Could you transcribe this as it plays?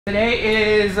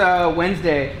Today is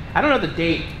Wednesday. I don't know the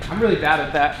date. I'm really bad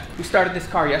at that. We started this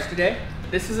car yesterday.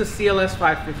 This is a CLS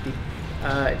 550.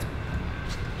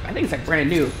 I think it's like brand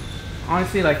new.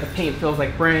 Honestly, like the paint feels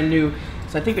like brand new.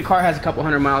 So I think the car has a couple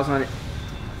hundred miles on it.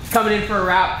 It's coming in for a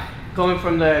wrap, going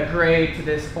from the gray to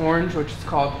this orange, which is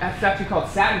called, it's actually called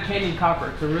Satin Canyon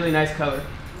Copper. It's a really nice color.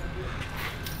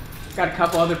 Got a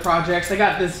couple other projects. I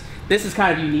got this is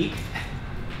kind of unique.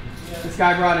 This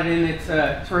guy brought it in, it's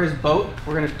for his boat.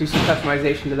 We're gonna do some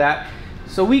customization to that.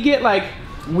 So we get like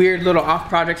weird little off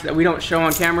projects that we don't show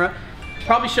on camera.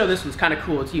 Probably show this one's kind of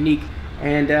cool, it's unique.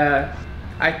 And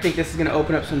I think this is gonna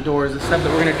open up some doors. The stuff that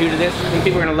we're gonna do to this, I think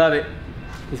people are gonna love it.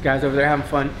 These guys over there having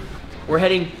fun. We're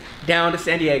heading down to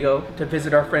San Diego to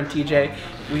visit our friend TJ.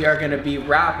 We are gonna be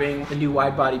wrapping the new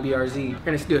wide body BRZ. We're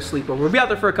gonna do a sleepover. We'll be out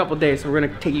there for a couple days, so we're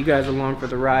gonna take you guys along for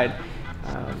the ride.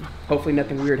 Hopefully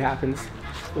nothing weird happens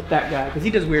with that guy, because he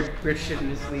does weird shit in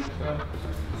his sleep. So,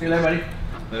 see you later, buddy.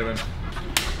 Later, man.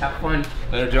 Have fun.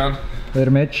 Later, John.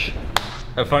 Later, Mitch.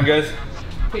 Have fun, guys.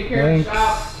 Take care of the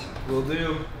shop. Will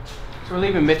do. So we're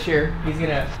leaving Mitch here. He's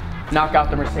gonna knock out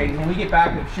the Mercedes. When we get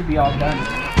back, it should be all done.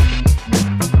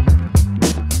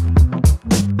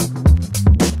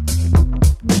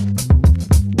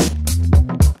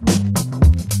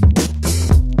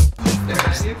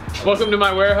 Welcome to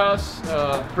my warehouse,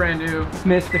 brand new.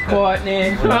 Mr.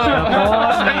 Courtney.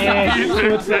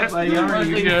 What's up, buddy? How are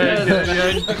you?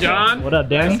 Good. John? What up,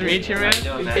 Danny? Nice to meet you, man.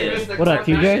 What up,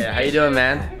 TJ? How you doing,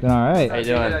 man? Doing all right. How you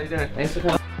doing? Thanks for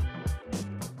coming.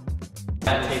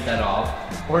 Take that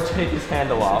off, or take his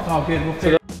handle off. All good. We'll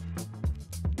figure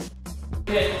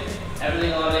it.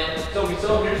 Everything on it.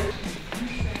 Soldiers.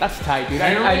 That's tight, dude.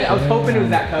 I was hoping it was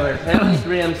that color.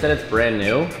 3M said it's brand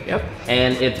new. Yep.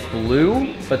 And it's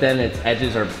blue, but then its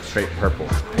edges are straight purple.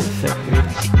 Sick, dude.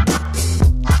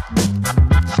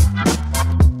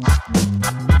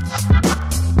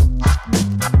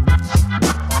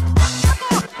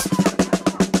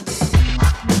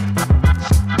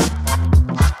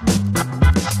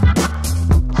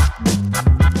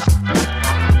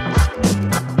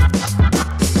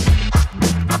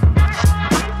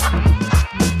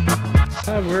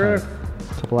 We're a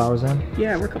couple hours in.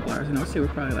 Yeah, we're a couple hours in. I would say we're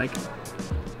probably like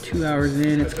 2 hours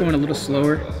in. It's going a little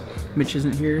slower. Mitch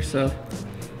isn't here, so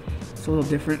it's a little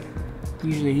different.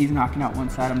 Usually he's knocking out one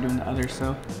side, I'm doing the other,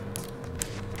 so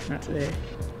not today.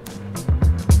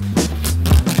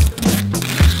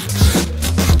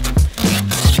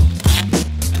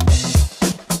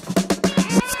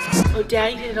 Oh,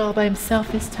 Daddy did it all by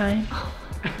himself this time.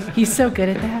 He's so good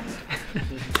at that.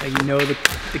 So you know the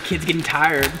kid's getting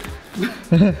tired.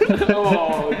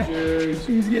 Oh, dude.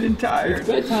 She's getting tired. It's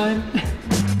bedtime.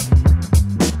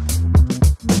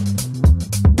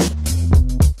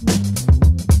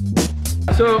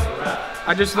 So,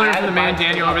 I just learned from the man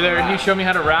Daniel over there. He showed me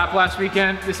how to wrap last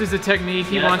weekend. This is the technique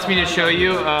he wants me to show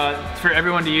you for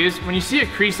everyone to use. When you see a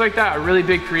crease like that, a really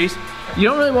big crease, you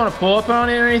don't really want to pull up on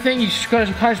it or anything. You just kind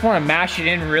of just want to mash it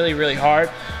in really, really hard.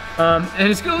 And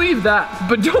it's gonna leave that,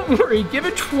 but don't worry, give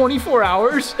it 24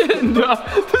 hours and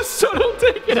the sun will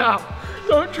take it out.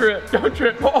 Don't trip, don't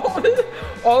trip.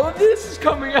 All of this is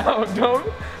coming out.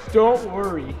 Don't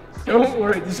worry. Don't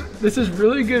worry. This is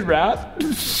really good wrap.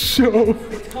 So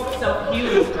It's called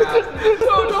self-healing wrap.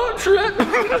 no, don't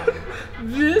trip.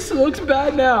 This looks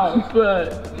bad now,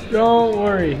 but don't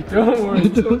worry. Don't worry.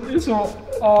 This will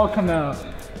all come out.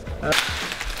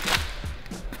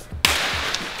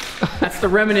 That's the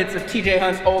remnants of TJ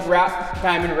Hunt's old wrap,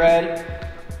 diamond red.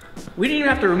 We didn't even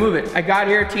have to remove it. I got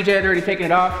here, TJ had already taken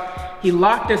it off. He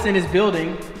locked us in his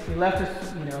building. He left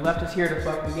us here to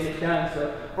fucking get it done.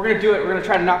 So we're gonna do it. We're gonna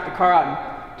try to knock the car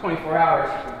out in 24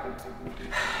 hours.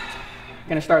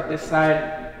 Gonna start this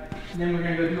side, and then we're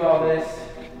gonna go do all this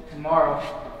tomorrow.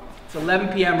 It's 11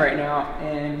 p.m. right now,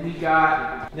 and we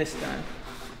got this done.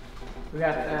 We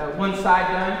got one side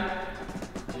done.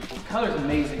 The color's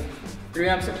amazing.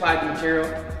 3M supplied the material.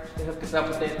 They hooked us up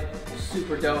with it.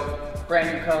 Super dope.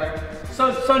 Brand new color.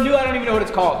 So new, I don't even know what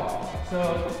it's called.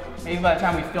 So maybe by the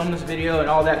time we film this video and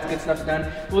all that good stuff's done,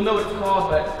 we'll know what it's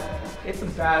called, but it's a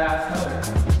badass color.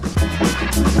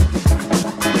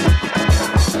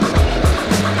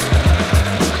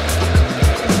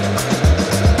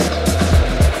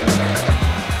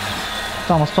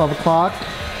 It's almost 12 o'clock.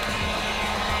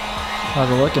 How's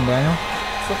it looking, Daniel?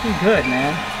 It's looking good,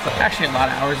 man. It's actually a lot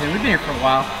of hours in. We've been here for a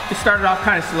while. It started off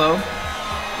kind of slow.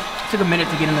 It took a minute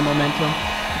to get in the momentum,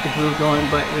 get the groove going,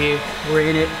 but we're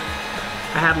in it.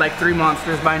 I had like 3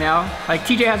 monsters by now. Like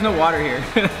TJ has no water here.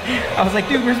 I was like,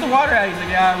 dude, where's the water at? He's like,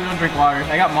 yeah, we don't drink water.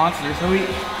 I got monsters. So we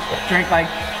drank like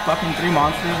fucking 3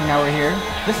 monsters, and now we're here.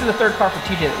 This is the third car for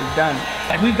TJ that we've done.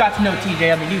 Like, we've got to know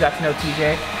TJ. I mean, you got to know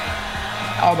TJ.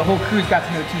 The whole crew's got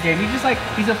to know TJ. And he's just like,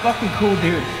 he's a fucking cool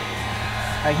dude.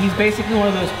 Like, he's basically one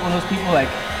of those people, like,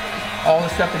 all the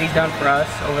stuff that he's done for us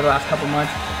over the last couple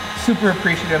months, super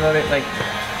appreciative of it. Like,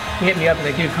 he hit me up and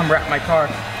like, dude, come wrap my car.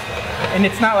 And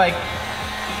it's not like,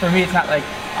 for me, it's not like,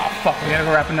 oh fuck, we gotta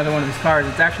go wrap another one of these cars.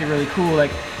 It's actually really cool.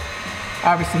 Like,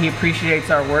 obviously he appreciates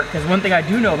our work, because one thing I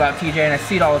do know about TJ, and I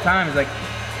see it all the time, is like,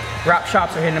 wrap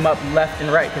shops are hitting him up left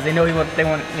and right, because they know he wants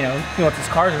his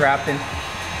cars wrapped. And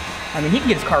I mean, he can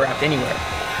get his car wrapped anywhere,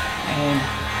 and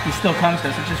he still comes to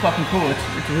us, which is fucking cool.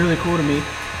 It's really cool to me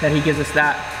that he gives us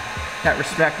that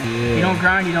respect. Yeah. You don't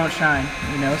grind, you don't shine,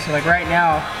 you know? So like right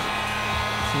now,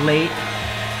 it's late,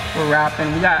 we're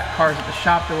wrapping. We got cars at the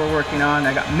shop that we're working on.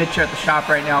 I got Mitch at the shop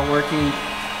right now working.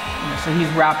 You know, so he's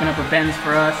wrapping up a Benz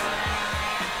for us.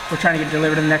 We're trying to get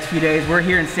delivered in the next few days. We're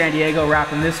here in San Diego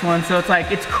wrapping this one. So it's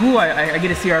like, it's cool. I get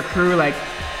to see our crew like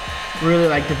really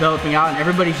like developing out, and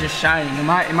everybody's just shining. In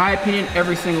my opinion,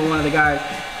 every single one of the guys,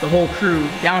 the whole crew,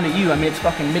 down to you. I mean, it's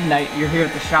fucking midnight. You're here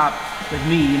at the shop with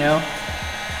me, you know?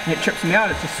 And it trips me out.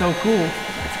 It's just so cool.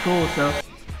 It's cool, so.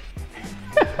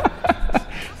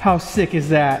 How sick is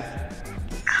that?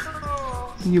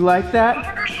 Cool. You like that?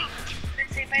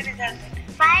 Let's say bye to them.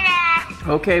 Bye, Dad.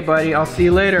 Okay, buddy. I'll see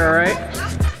you later, all right?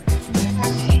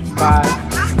 Bye.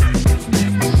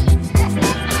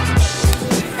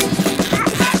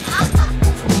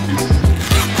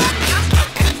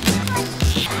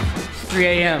 It's 3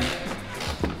 a.m.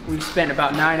 We've spent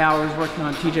about 9 hours working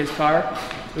on TJ's car.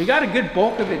 We got a good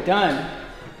bulk of it done.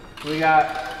 We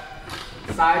got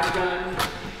sides done,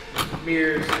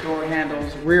 mirrors, door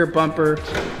handles, rear bumper,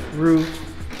 roof.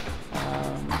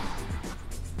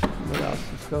 What else?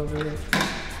 Let's go over here.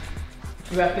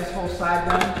 We got this whole side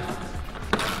done.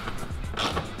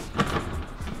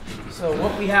 So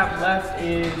what we have left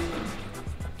is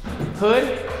hood.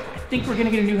 I think we're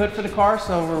gonna get a new hood for the car,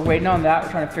 so we're waiting on that.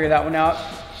 We're trying to figure that one out.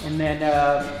 And then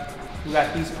we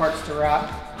got these parts to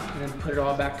wrap and then put it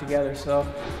all back together. So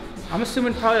I'm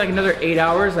assuming probably like another 8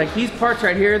 hours. Like these parts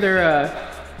right here, they're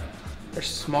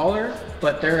smaller,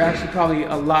 but they're actually probably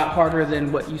a lot harder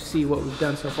than what you see, what we've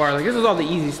done so far. Like this is all the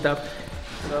easy stuff.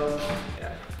 So,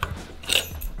 yeah.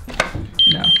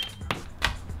 No.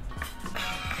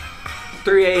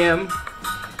 3 a.m.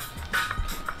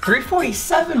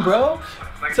 3:47, bro.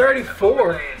 It's already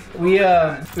 4. We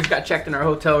just got checked in our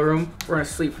hotel room. We're gonna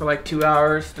sleep for like 2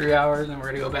 hours, 3 hours, and we're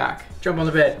gonna go back. Jump on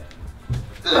the bed.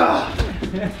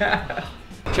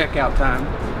 Checkout time.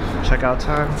 Checkout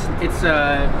time. It's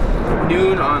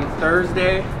noon on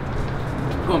Thursday.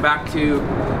 Going back to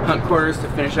Huntquarters to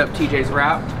finish up TJ's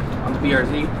wrap on the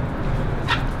BRZ.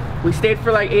 We stayed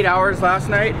for like 8 hours last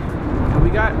night. We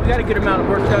got a good amount of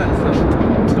work done, so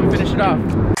let's go finish it off.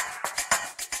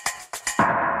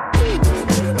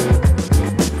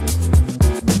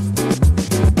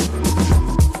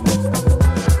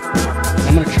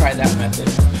 I'm gonna try that method.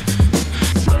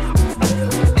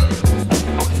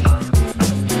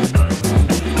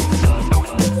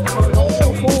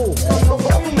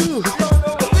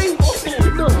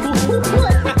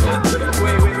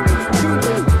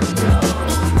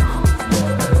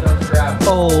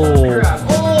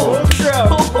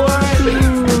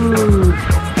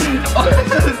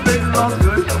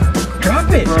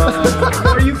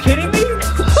 Are you kidding me?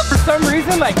 For some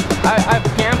reason, like, I've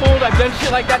gambled, I've done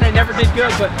shit like that, and I never did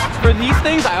good, but for these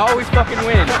things, I always fucking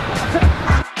win.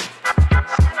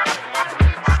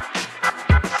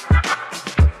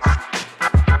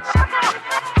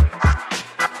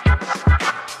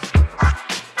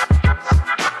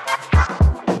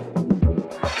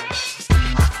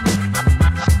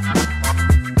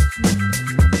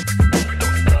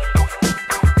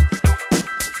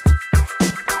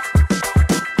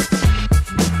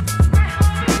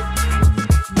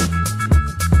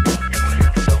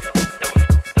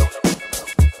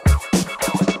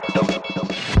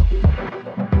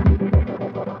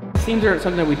 Seams are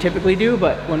something that we typically do,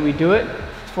 but when we do it,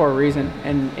 it's for a reason.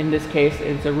 And in this case,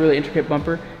 it's a really intricate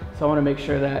bumper. So I want to make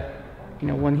sure that, you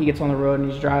know, when he gets on the road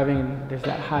and he's driving and there's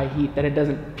that high heat, that it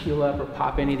doesn't peel up or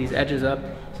pop any of these edges up.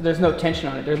 So there's no tension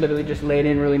on it. They're literally just laid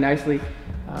in really nicely.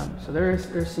 So there's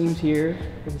seams here,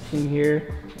 there's a seam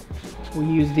here. We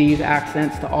use these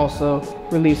accents to also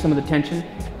relieve some of the tension.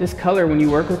 This color, when you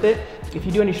work with it, if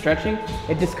you do any stretching,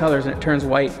 it discolors and it turns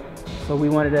white. So we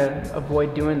wanted to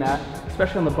avoid doing that,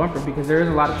 especially on the bumper, because there is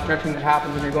a lot of stretching that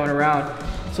happens when you're going around.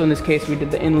 So in this case, we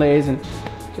did the inlays and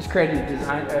just created a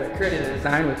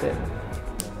design with it.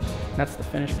 And that's the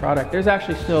finished product. There's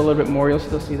actually still a little bit more. You'll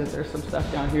still see that there's some stuff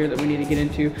down here that we need to get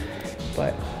into,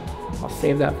 but I'll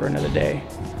save that for another day.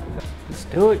 Let's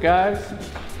do it, guys.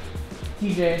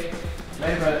 TJ,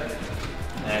 later, brother.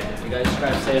 Alright, you guys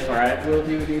drive safe, alright? Will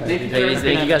do, dude. Thank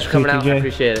you guys for coming out. I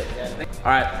appreciate it.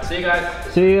 Alright, see you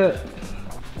guys. See ya.